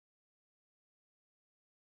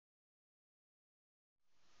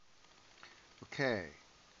Okay,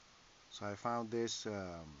 so I found this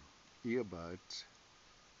earbuds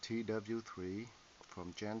TW3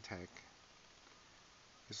 from GenTek.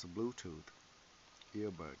 It's a Bluetooth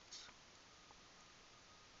earbuds.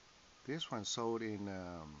 This one sold in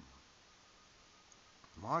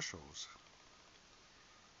Marshalls,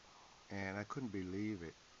 and I couldn't believe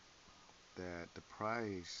it that the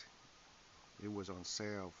price, it was on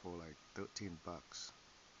sale for like 13 bucks,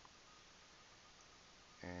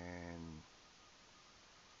 and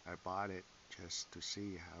I bought it just to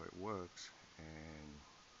see how it works, and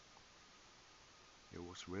it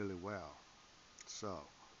works really well. So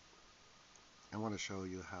I want to show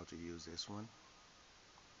you how to use this one.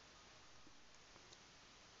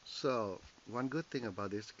 So one good thing about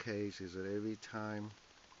this case is that every time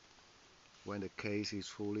when the case is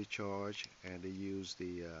fully charged and they use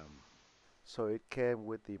the so it came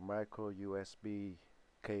with the micro USB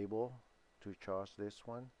cable to charge this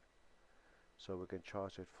one, so we can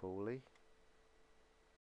charge it fully.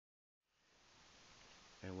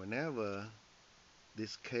 And whenever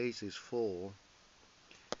this case is full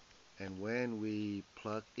and when we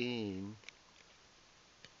plug in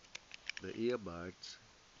the earbuds,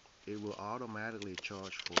 it will automatically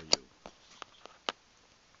charge for you.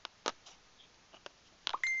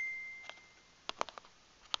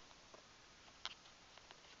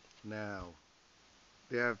 Now,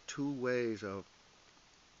 there are two ways of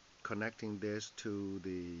connecting this to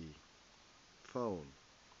the phone.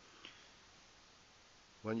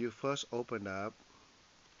 When you first open up,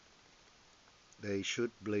 they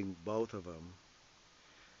should blink both of them.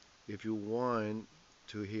 If you want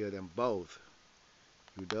to hear them both,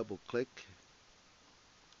 you double click.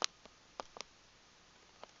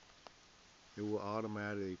 It will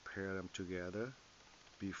automatically pair them together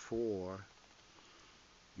before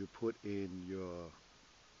you put in your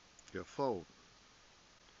phone.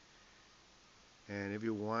 And if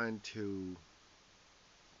you want to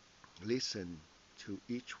listen to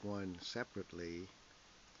each one separately,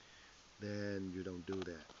 then you don't do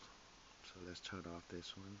that. So let's turn off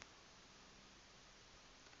this one.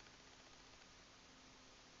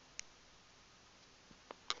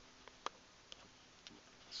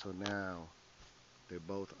 So now they're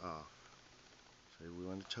both off. So we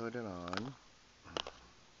want to turn it on.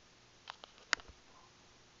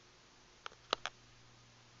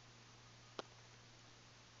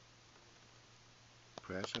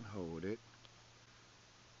 Press and hold it.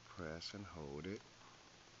 Press and hold it.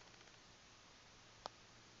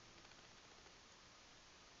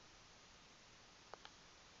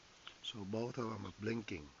 So both of them are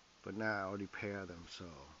blinking, but now I already pair them, so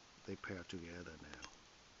they pair together now.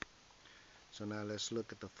 So now let's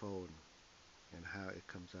look at the phone and how it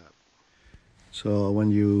comes up. So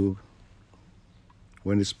when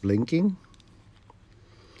it's blinking,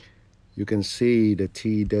 you can see the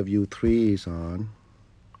TW3 is on,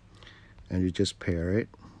 and you just pair it.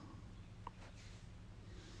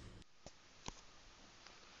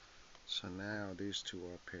 So now these two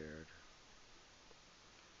are paired.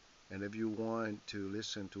 And if you want to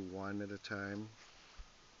listen to one at a time,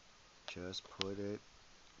 just put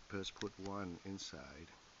one inside.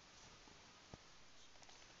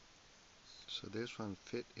 So this one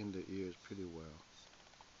fit in the ears pretty well.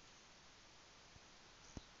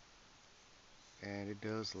 And it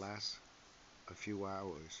does last a few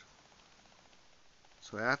hours.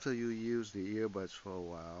 So after you use the earbuds for a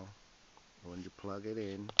while, when you plug it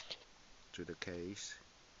in to the case,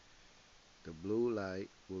 the blue light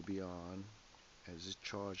will be on as it's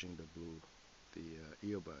charging the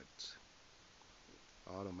earbuds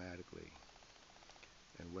automatically.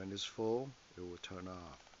 And when it's full, it will turn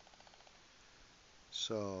off.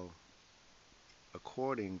 So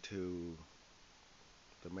according to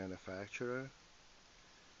the manufacturer,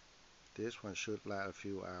 this one should last a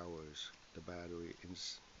few hours, the battery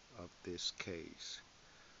of this case.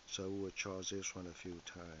 So we'll charge this one a few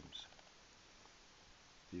times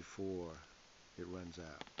before it runs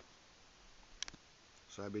out.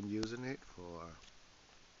 So I've been using it for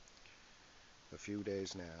a few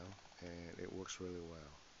days now, and it works really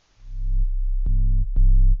well.